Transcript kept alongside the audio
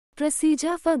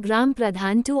Procedure for Gram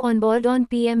Pradhan to onboard on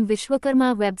PM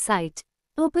Vishwakarma website.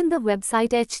 Open the website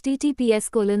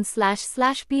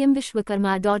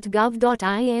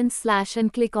https://pmvishwakarma.gov.in/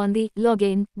 and click on the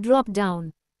Login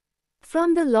drop-down.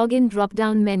 From the Login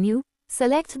drop-down menu,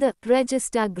 select the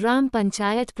Register Gram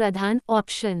Panchayat Pradhan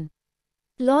option.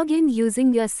 Log in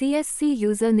using your CSC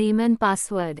username and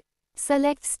password.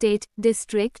 Select State,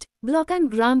 District, Block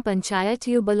and Gram Panchayat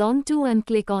you belong to and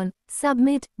click on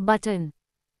Submit button.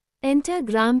 Enter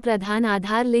Gram Pradhan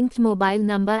Aadhaar linked mobile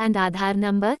number and Aadhaar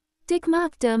number, tick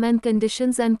mark term and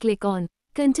conditions and click on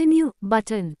Continue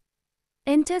button.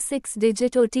 Enter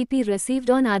 6-digit OTP received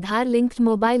on Aadhaar linked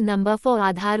mobile number for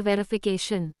Aadhaar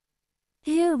verification.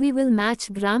 Here we will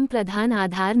match Gram Pradhan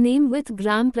Aadhaar name with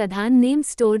Gram Pradhan name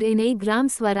stored in a Gram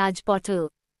Swaraj portal.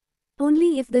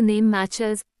 Only if the name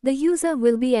matches, the user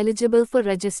will be eligible for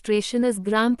registration as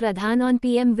Gram Pradhan on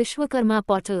PM Vishwakarma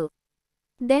portal.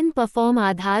 Then perform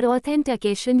Aadhaar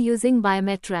authentication using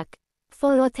biometric.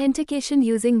 For authentication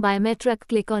using biometric,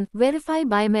 click on Verify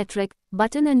Biometric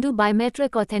button and do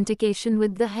biometric authentication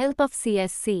with the help of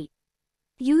CSC.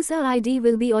 User ID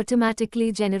will be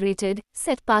automatically generated.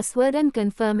 Set password and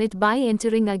confirm it by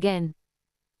entering again.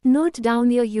 Note down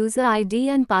your user ID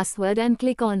and password and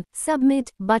click on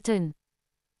Submit button.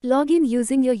 Log in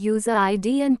using your user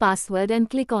ID and password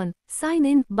and click on Sign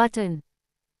in button.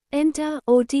 Enter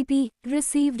OTP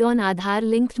received on Aadhaar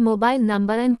linked mobile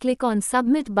number and click on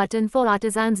Submit button for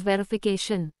artisans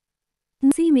verification.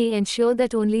 NC may ensure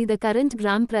that only the current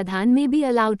Gram Pradhan may be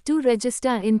allowed to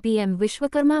register in PM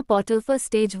Vishwakarma portal for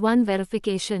stage 1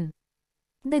 verification.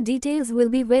 The details will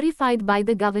be verified by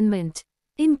the government.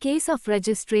 In case of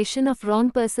registration of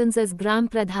wrong persons as Gram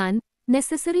Pradhan,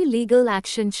 necessary legal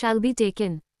action shall be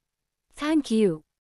taken. Thank you.